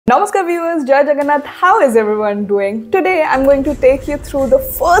Namaskar viewers, Jai Jagannath, how is everyone doing? Today I'm going to take you through the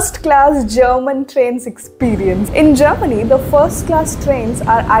first class German trains experience. In Germany, the first class trains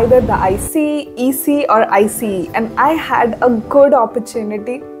are either the ICE, EC or ICE, and I had a great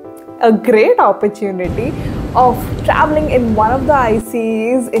opportunity of traveling in one of the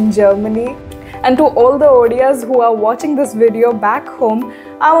ICEs in Germany. And to all the Odias who are watching this video back home,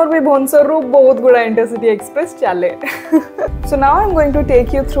 आमर भी भोंसरू बहुत गुड़ा intercity express चले. So now I'm going to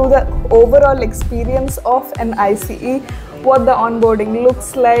take you through the overall experience of an ICE, what the onboarding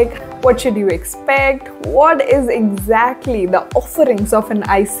looks like, what should you expect, what is exactly the offerings of an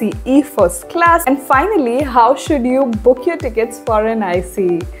ICE first class, and finally how should you book your tickets for an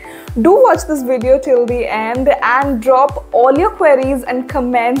ICE. Do watch this video till the end and drop all your queries and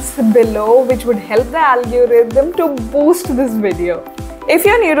comments below, which would help the algorithm to boost this video. If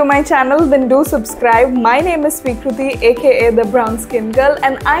you're new to my channel, then do subscribe. My name is Svikruti, aka the Brown Skin Girl,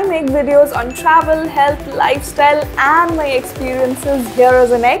 and I make videos on travel, health, lifestyle and my experiences here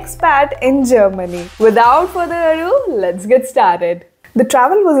as an expat in Germany. Without further ado, let's get started. The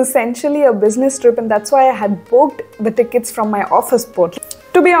travel was essentially a business trip, and that's why I had booked the tickets from my office portal.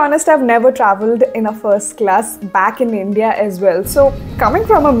 To be honest, I've never traveled in a first class back in India as well. So coming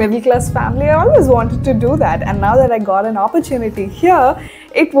from a middle class family, I always wanted to do that. And now that I got an opportunity here,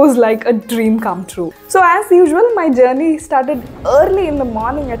 it was like a dream come true. So as usual, my journey started early in the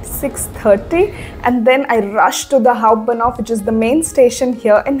morning at 6:30, and then I rushed to the Hauptbahnhof, which is the main station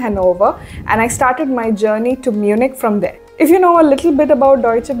here in Hannover, and I started my journey to Munich from there. If you know a little bit about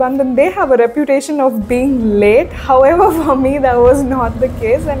Deutsche Bahn, then they have a reputation of being late. However, for me, that was not the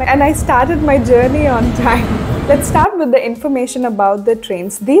case, and I started my journey on time. Let's start with the information about the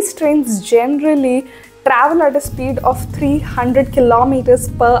trains. These trains generally travel at a speed of 300 kilometers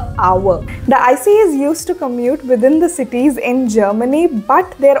per hour. The ICE is used to commute within the cities in Germany,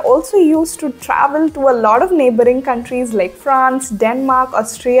 but they're also used to travel to a lot of neighboring countries like France, Denmark,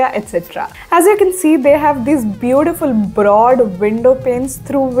 Austria, etc. As you can see, they have these beautiful broad window panes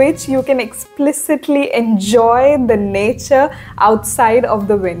through which you can explicitly enjoy the nature outside of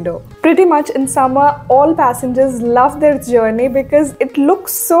the window. Pretty much in summer, all passengers love their journey because it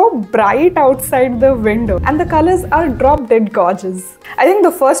looks so bright outside the window and the colors are drop dead gorgeous. I think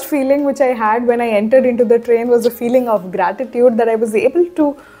the first feeling which I had when I entered into the train was a feeling of gratitude that I was able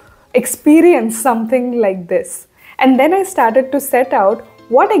to experience something like this. And then I started to set out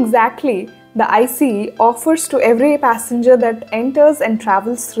what exactly the ICE offers to every passenger that enters and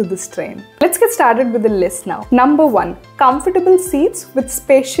travels through this train. Let's get started with the list now. Number 1, comfortable seats with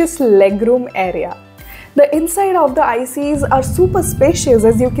spacious legroom area. The inside of the ICEs are super spacious.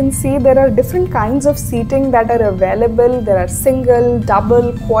 As you can see, there are different kinds of seating that are available. There are single,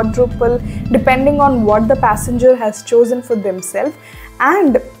 double, quadruple, depending on what the passenger has chosen for themselves.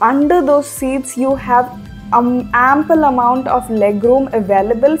 And under those seats, you have ample amount of legroom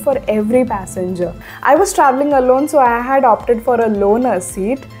available for every passenger. I was traveling alone, so I had opted for a loaner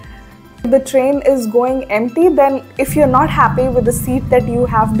seat. If the train is going empty, then if you're not happy with the seat that you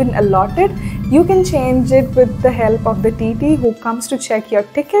have been allotted, you can change it with the help of the TT who comes to check your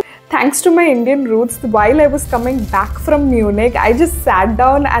ticket. Thanks to my Indian roots, while I was coming back from Munich, I just sat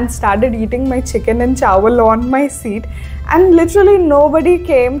down and started eating my chicken and chawal on my seat, and literally nobody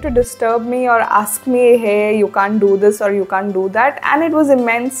came to disturb me or ask me, hey, you can't do this or you can't do that. And it was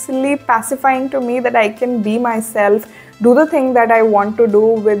immensely pacifying to me that I can be myself, do the thing that I want to do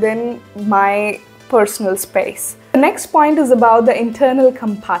within my personal space. The next point is about the internal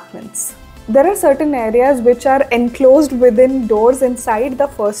compartments. There are certain areas which are enclosed within doors inside the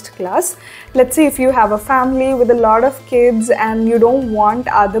first class. Let's say if you have a family with a lot of kids and you don't want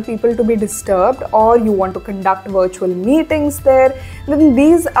other people to be disturbed, or you want to conduct virtual meetings there, then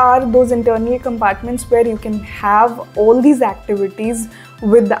these are those internal compartments where you can have all these activities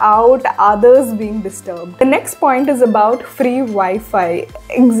without others being disturbed. The next point is about free Wi-Fi.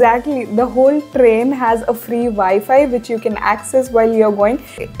 Exactly, the whole train has a free Wi-Fi which you can access while you're going.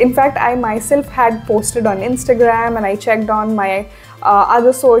 In fact, I myself had posted on Instagram and I checked on my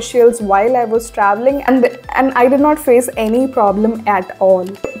other socials while I was traveling, and I did not face any problem at all.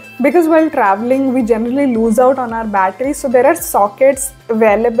 Because while traveling, we generally lose out on our battery, so there are sockets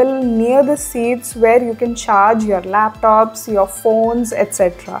available near the seats where you can charge your laptops, your phones,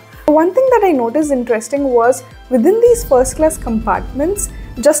 etc. One thing that I noticed interesting was within these first class compartments,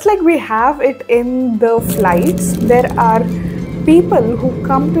 just like we have it in the flights, there are people who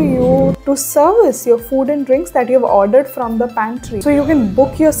come to you to service your food and drinks that you've ordered from the pantry. So you can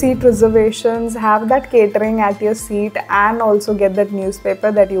book your seat reservations, have that catering at your seat, and also get that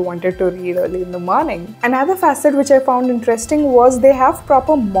newspaper that you wanted to read early in the morning. Another facet which I found interesting was they have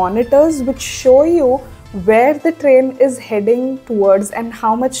proper monitors which show you where the train is heading towards and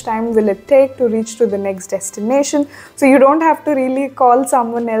how much time will it take to reach to the next destination. So you don't have to really call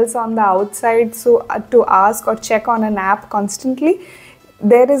someone else on the outside to ask or check on an app constantly.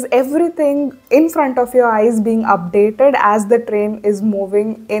 There is everything in front of your eyes being updated as the train is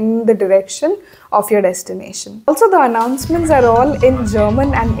moving in the direction of your destination. Also, the announcements are all in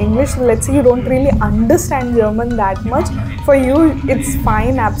German and English. So let's say you don't really understand German that much. For you, it's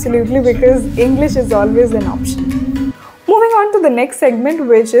fine, absolutely, because English is always an option. Moving on to the next segment,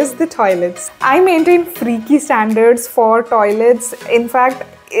 which is the toilets. I maintain freaky standards for toilets. In fact,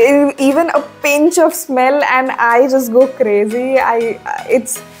 even a pinch of smell and I just go crazy.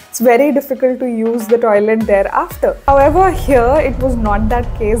 It's very difficult to use the toilet thereafter. However, here it was not that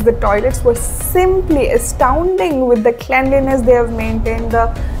case. The toilets were simply astounding with the cleanliness they have maintained,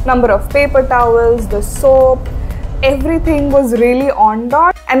 the number of paper towels, the soap. Everything was really on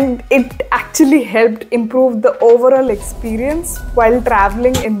dot, and it actually helped improve the overall experience while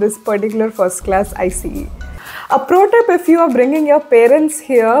traveling in this particular first class ICE. A pro tip: if you are bringing your parents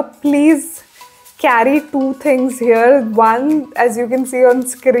here, please carry two things here. One, as you can see on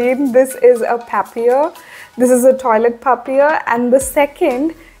screen, this is a papier. This is a toilet papier, and the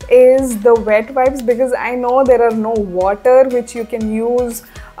second is the wet wipes, because I know there are no water which you can use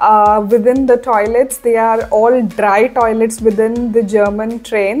within the toilets. They are all dry toilets within the German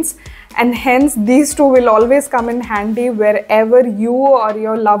trains, and hence these two will always come in handy wherever you or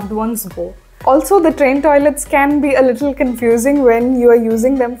your loved ones go. Also, the train toilets can be a little confusing when you are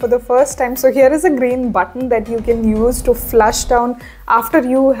using them for the first time. So here is a green button that you can use to flush down after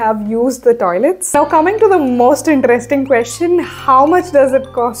you have used the toilets. Now coming to the most interesting question, how much does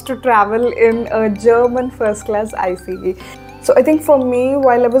it cost to travel in a German first class ICE? So I think for me,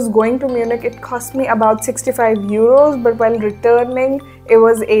 while I was going to Munich, it cost me about 65 euros, but while returning, it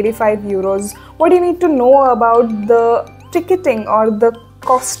was 85 euros. What you need to know about the ticketing or the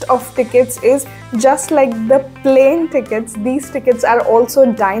cost of tickets is, just like the plane tickets, these tickets are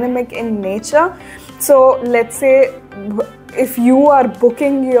also dynamic in nature. So let's say if you are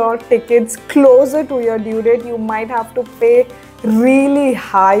booking your tickets closer to your due date, you might have to pay really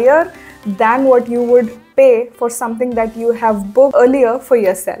higher than what you would pay for something that you have booked earlier for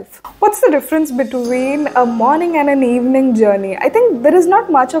yourself. What's the difference between a morning and an evening journey? I think there is not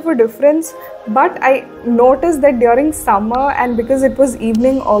much of a difference, but I noticed that during summer, and because it was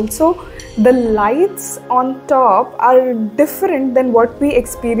evening also, the lights on top are different than what we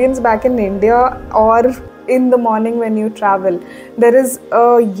experience back in India or in the morning when you travel. There is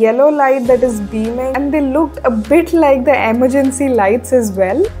a yellow light that is beaming, and they looked a bit like the emergency lights as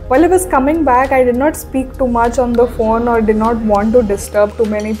well. While I was coming back, I did not speak too much on the phone or did not want to disturb too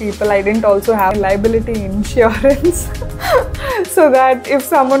many people. I didn't also have liability insurance so that if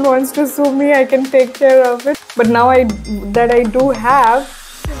someone wants to sue me, I can take care of it. But now that I do have,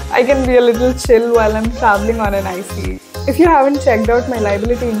 I can be a little chill while I'm traveling on an ICE. If you haven't checked out my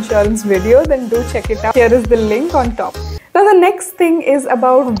liability insurance video, then do check it out. Here is the link on top. Now the next thing is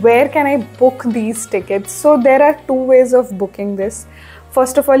about where can I book these tickets. So there are two ways of booking this.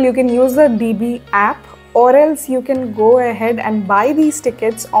 First of all, you can use the DB app, or else you can go ahead and buy these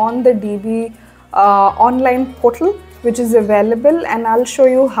tickets on the DB online portal, which is available, and I'll show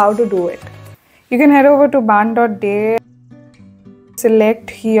you how to do it. You can head over to bahn.de,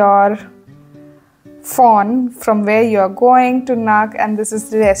 select your phone from where you are going to NUC, and this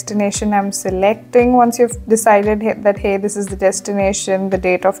is the destination I'm selecting. Once you've decided that, hey, this is the destination, the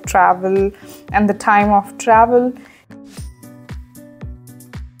date of travel and the time of travel,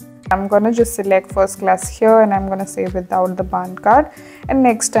 I'm gonna just select first class here, and I'm gonna say without the Bahn card, and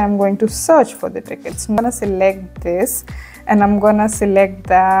next I'm going to search for the tickets. I'm gonna select this, and I'm gonna select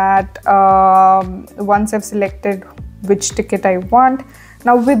that. Once I've selected which ticket I want,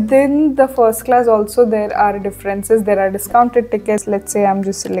 now within the first class also there are differences. There are discounted tickets. Let's say I'm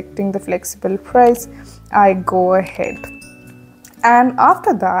just selecting the flexible price. I go ahead, and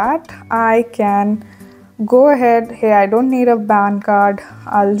after that I can go ahead. Hey, I don't need a Bahn card.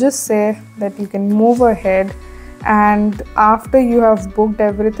 I'll just say that you can move ahead, and after you have booked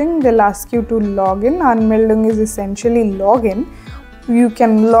everything, they'll ask you to log in. Anmeldung is essentially login. You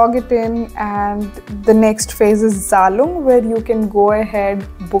can log it in, and the next phase is Zahlung, where you can go ahead,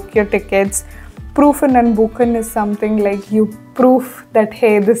 book your tickets, Proofen and booken is something like you proof that,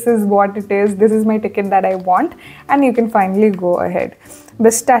 hey, this is what it is, this is my ticket that I want, and you can finally go ahead.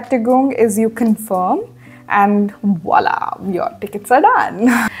 Bestätigung is you confirm, and voila, your tickets are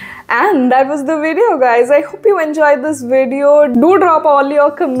done. And that was the video, guys. I hope you enjoyed this video. Do drop all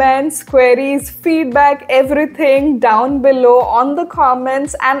your comments, queries, feedback, everything down below on the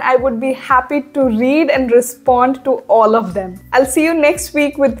comments, and I would be happy to read and respond to all of them. I'll see you next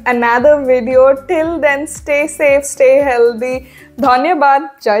week with another video. Till then, stay safe, stay healthy.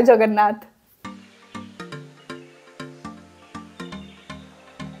 Dhanyabad. Jai Jagannath.